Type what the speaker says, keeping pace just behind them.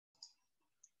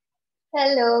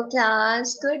Hello,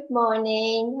 class. Good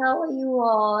morning. How are you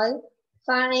all?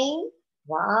 Fine?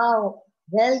 Wow.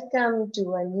 Welcome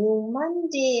to a new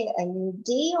Monday, a new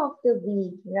day of the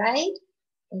week, right?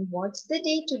 And what's the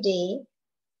day today?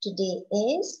 Today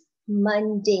is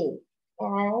Monday.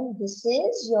 And this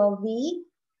is your week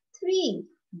 3,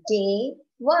 day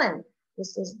 1.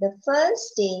 This is the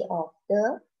first day of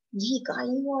the week. Are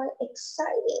you all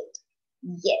excited?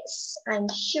 Yes, I'm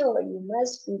sure you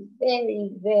must be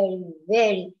very, very,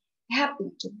 very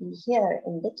happy to be here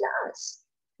in the class.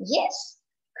 Yes,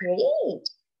 great.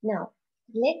 Now,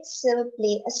 let's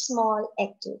play a small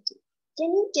activity.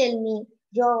 Can you tell me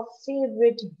your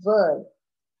favorite word?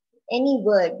 Any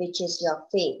word which is your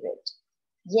favorite?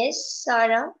 Yes,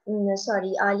 Sarah.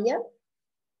 Sorry, Alia.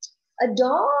 A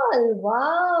doll.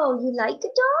 Wow, you like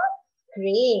a doll?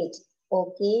 Great.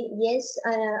 Okay. Yes,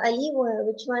 Ali,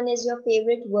 which one is your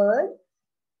favorite word?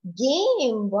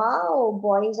 Game. Wow,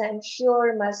 boys, I'm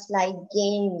sure must like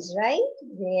games, right?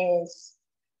 Yes.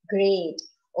 Great.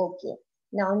 Okay.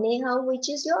 Now, Neha, which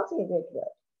is your favorite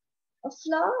word? A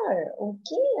flower.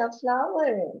 Okay, a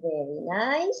flower. Very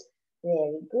nice.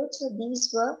 Very good. So these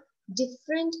were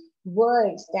different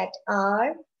words that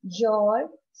are your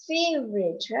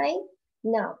favorite, right?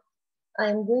 Now,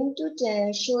 I'm going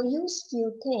to show you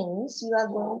few things. You are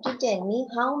going to tell me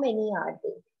how many are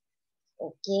they.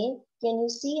 Okay. Can you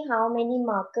see how many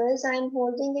markers I'm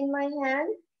holding in my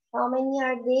hand? How many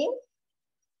are they?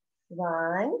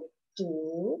 1,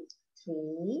 2,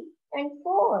 3, and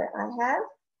 4. I have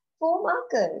 4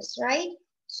 markers, right?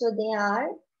 So they are,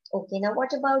 okay, now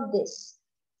what about this?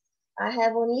 I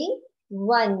have only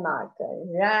 1 marker,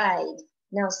 right?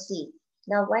 Now see,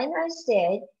 now when I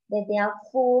said that there are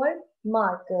 4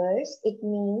 markers, it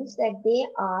means that they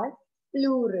are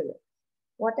plural.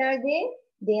 What are they?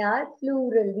 They are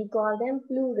plural. We call them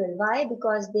plural. Why?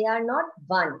 Because they are not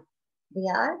one. They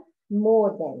are more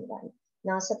than one.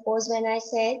 Now suppose when I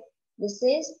said this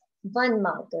is one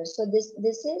marker. So this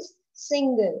is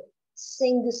single.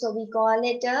 Single. So we call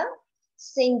it a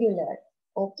singular.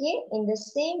 Okay. In the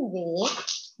same way,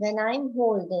 when I'm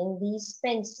holding these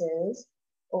pencils,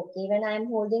 okay, when I'm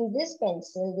holding this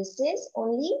pencil, this is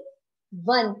only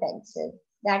one pencil.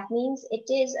 That means it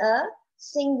is a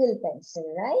single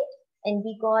pencil, right? And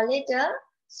we call it a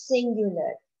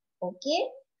singular. Okay?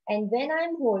 And when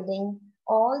I'm holding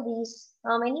all these,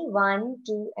 how many? 1,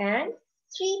 2, and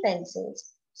 3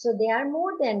 pencils. So they are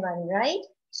more than one, right?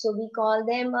 So we call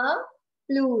them a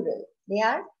plural. They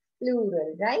are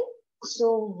plural, right?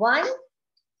 So one,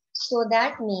 so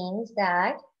that means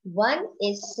that one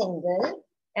is single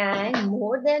and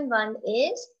more than one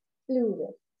is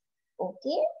plural.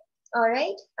 Okay, all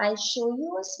right. I'll show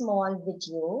you a small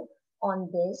video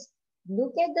on this.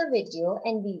 Look at the video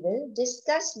and we will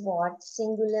discuss what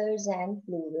singulars and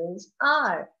plurals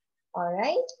are. All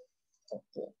right.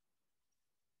 Okay,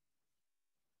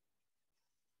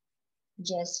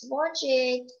 just watch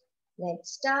it.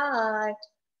 Let's start.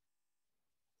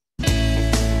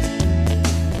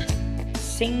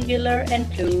 Singular and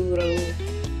plural.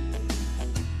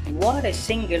 What is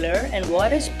singular and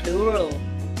what is plural?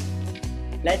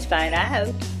 Let's find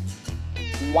out.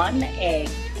 One egg.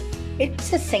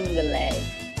 It's a single egg.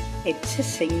 It's a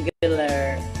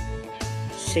singular.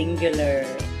 Singular.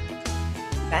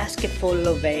 Basket full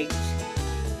of eggs.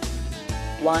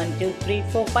 1, 2, 3,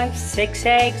 4, 5, 6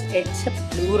 eggs. It's a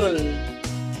plural.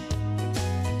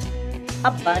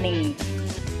 A bunny.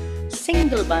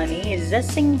 Single bunny is a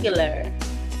singular.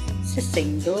 It's a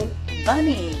single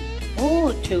bunny.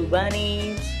 Oh, 2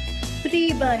 bunnies.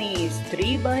 3 bunnies.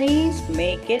 3 bunnies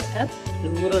make it a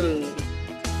plural.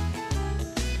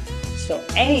 So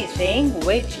anything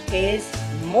which is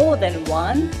more than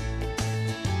one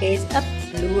is a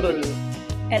plural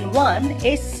and one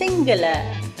is singular.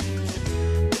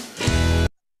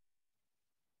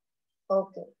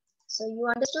 Okay, so you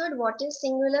understood what is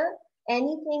singular?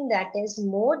 Anything that is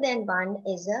more than one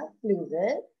is a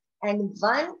plural and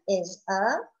one is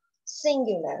a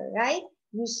singular, right?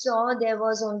 You saw there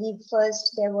was only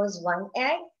first, there was one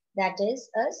egg, that is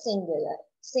a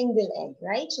single egg,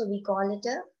 right? So we call it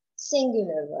a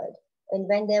singular word. And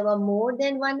when there were more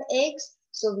than one eggs,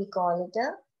 so we call it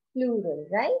a plural,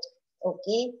 right?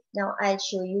 Okay, now I'll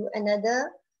show you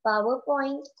another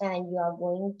PowerPoint and you are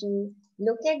going to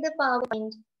look at the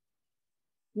PowerPoint.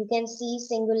 You can see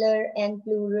singular and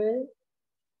plural,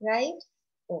 right?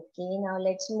 Okay, now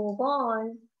let's move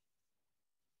on.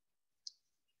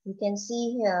 You can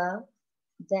see here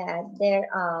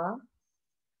that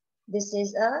this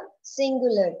is a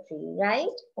singular tree,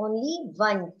 right? Only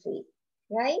one tree,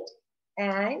 right?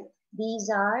 And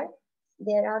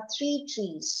there are 3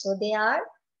 trees. So they are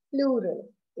plural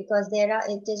because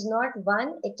it is not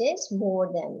one, it is more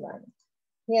than one.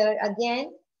 Here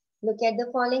again, look at the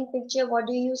following picture. What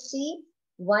do you see?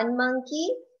 One monkey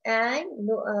and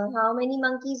how many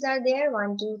monkeys are there?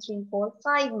 1, 2, 3, 4,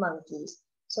 5 monkeys.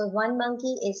 So one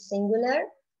monkey is singular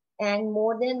and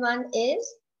more than one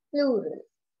is plural.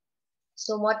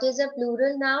 So what is a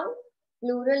plural noun?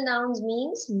 Plural nouns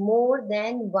means more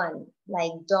than one,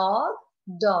 like dog,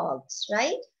 dogs,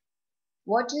 right?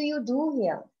 What do you do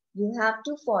here? You have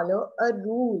to follow a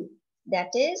rule. That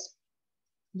is,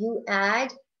 you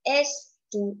add s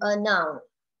to a noun.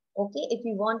 Okay, if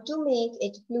you want to make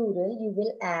it plural, you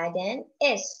will add an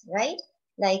s, right?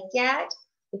 Like cat,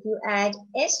 if you add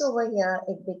s over here,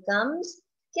 it becomes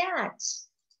cats.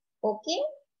 Okay,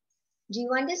 do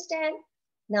you understand?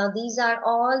 Now these are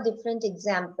all different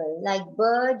examples. Like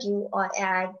bird, you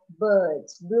add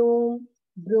birds. Broom,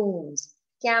 brooms.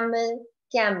 Camel,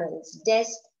 camels.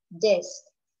 Desk, desk.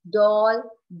 Doll,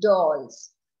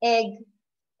 dolls. Egg,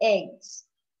 eggs.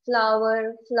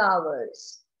 Flower,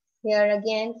 flowers. Here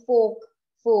again, folk,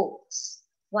 folks.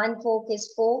 One folk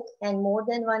is folk and more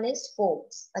than one is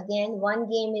folks. Again, one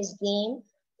game is game.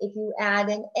 If you add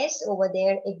an S over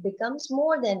there, it becomes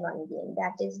more than one game.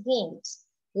 That is games.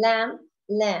 Lamp,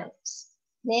 lamps.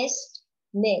 Nest,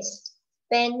 nest.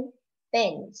 Pen,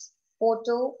 pens.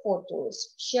 Photo,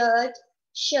 photos. Shirt,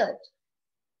 shirt.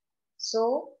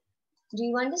 So, do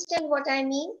you understand what I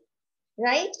mean?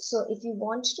 Right? So if you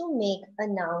want to make a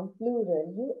noun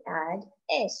plural, you add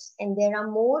s. And there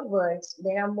are more words,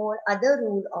 there are more other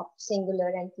rule of singular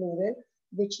and plural,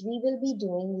 which we will be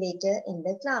doing later in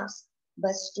the class.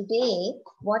 But today,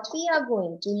 what we are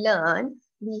going to learn,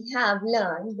 we have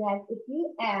learned that if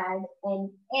you add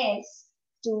an s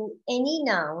to any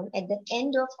noun, at the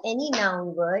end of any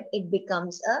noun word, it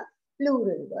becomes a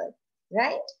plural word.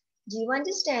 Right? Do you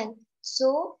understand?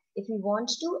 So if you want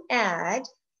to add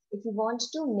if you want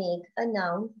to make a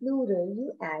noun plural,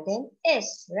 you add an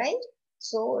s, right?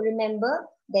 So remember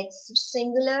that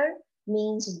singular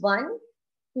means one,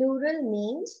 plural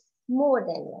means more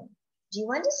than one. Do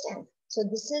you understand? So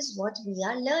this is what we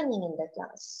are learning in the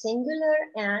class, singular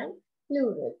and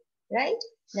plural, right?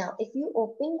 Now, if you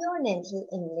open your Nensel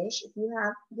English, if you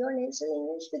have your Nensel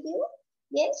English with you,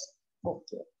 yes?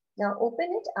 Okay. Now open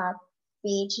it up,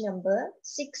 page number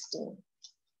 16,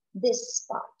 this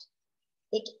part.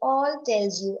 It all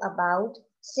tells you about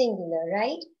singular,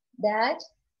 right? That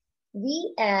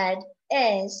we add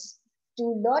s to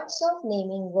lots of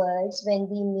naming words when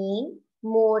we mean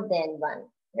more than one,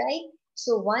 right?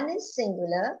 So one is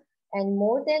singular and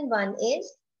more than one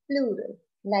is plural.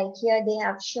 Like here they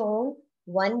have shown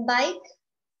one bike,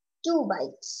 two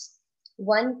bikes,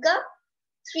 one cup,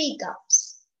 three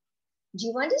cups. Do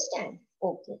you understand?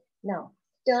 Okay. Now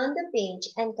turn the page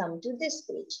and come to this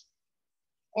page.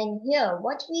 And here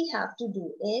what we have to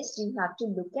do is you have to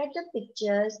look at the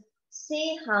pictures,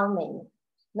 say how many.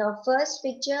 Now first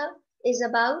picture is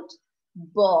about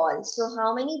balls. So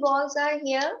how many balls are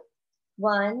here?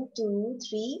 1, 2,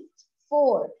 3,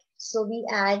 4. So we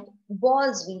add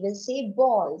balls, we will say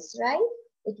balls, right?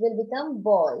 It will become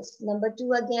balls. Number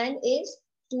 2 again is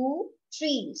 2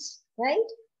 trees, right?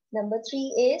 Number 3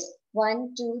 is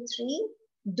 1, 2, 3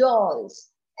 dolls.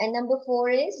 And number 4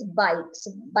 is bikes,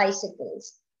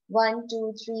 bicycles. 1,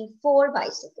 2, 3, 4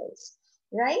 bicycles,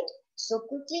 right? So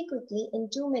quickly, in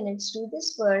 2 minutes do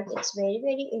this work. It's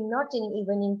very, not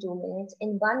even in 2 minutes,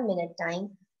 in 1 minute time,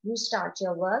 you start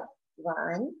your work.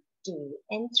 1, 2,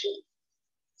 and 3.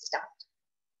 Start.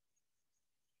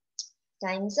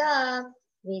 Time's up.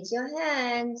 Raise your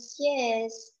hands.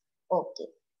 Yes. Okay.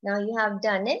 Now you have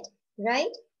done it, right?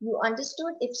 You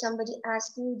understood. If somebody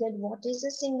asks you that what is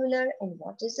a singular and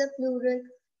what is a plural,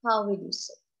 how will you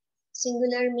say?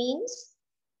 Singular means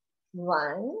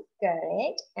one,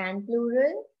 correct, and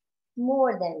plural,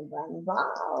 more than one.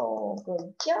 Wow,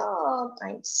 good job.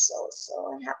 I'm so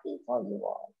happy for you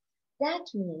all. That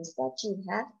means that you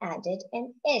have added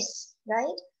an S,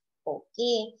 right?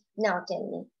 Okay, now tell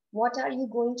me, what are you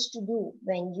going to do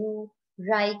when you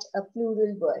write a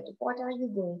plural word? What are you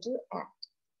going to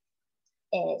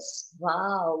add? S.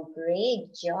 Wow,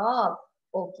 great job.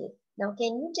 Okay, now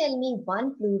can you tell me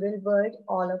one plural word,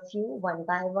 all of you, one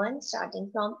by one,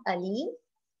 starting from Ali?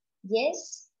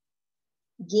 Yes?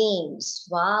 Games.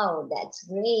 Wow, that's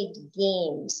great.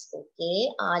 Games. Okay,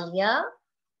 Alia?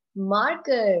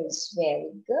 Markers.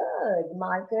 Very good.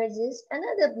 Markers is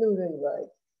another plural word.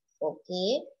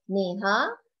 Okay,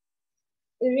 Neha?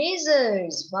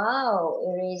 Erasers. Wow,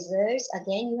 erasers.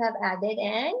 Again, you have added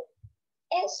an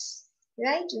S,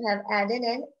 right? You have added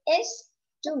an S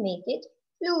to make it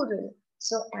plural.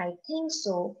 So I think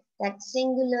so that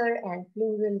singular and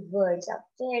plural words are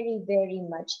very, very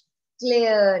much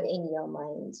clear in your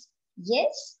minds.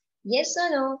 Yes? Yes or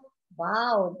no?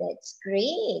 Wow, that's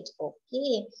great.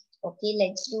 Okay. Okay,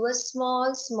 let's do a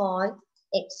small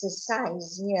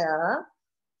exercise here.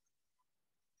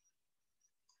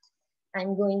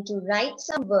 I'm going to write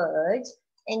some words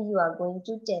and you are going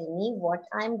to tell me what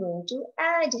I'm going to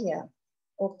add here.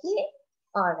 Okay?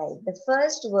 All right. The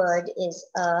first word is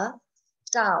a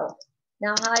cow.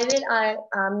 Now, how will I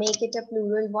make it a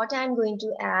plural? What I'm going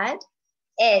to add?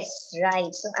 S,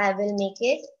 right. So, I will make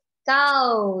it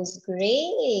cows.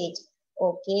 Great.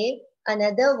 Okay.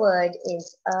 Another word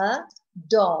is a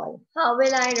doll. How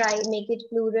will I make it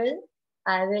plural?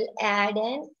 I will add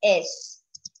an S.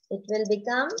 It will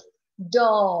become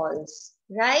dolls,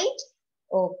 right?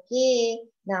 Okay.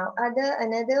 Now,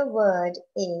 another word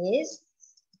is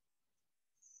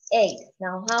egg.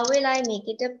 Now, how will I make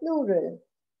it a plural?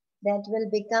 That will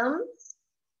become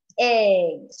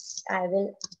eggs. I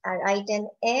write an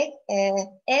egg,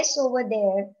 S over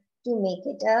there to make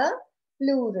it a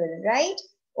plural, right?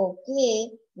 Okay.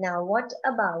 Now, what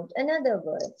about another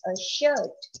word? A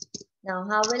shirt. Now,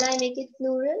 how will I make it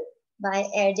plural? By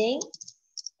adding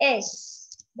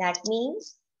S. That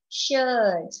means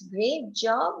shirts. Great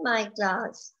job, my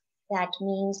class. That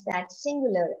means that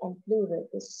singular and plural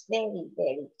is very,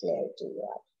 very clear to you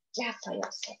all. Clap for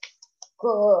yourself.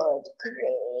 Good,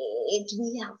 great.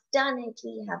 We have done it.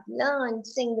 We have learned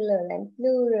singular and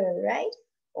plural, right?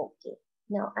 Okay.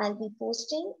 Now I'll be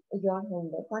posting your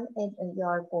homework on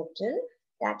your portal.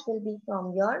 That will be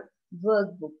from your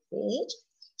workbook page.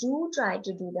 Do try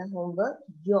to do the homework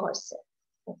yourself.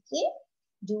 Okay?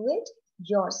 Do it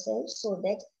yourself so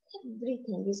that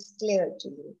everything is clear to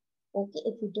you. Okay?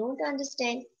 If you don't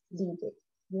understand, leave it.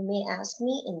 You may ask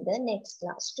me in the next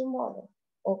class tomorrow.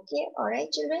 Okay? All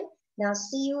right, children? Now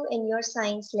see you in your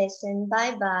science lesson.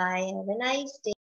 Bye bye. Have a nice day.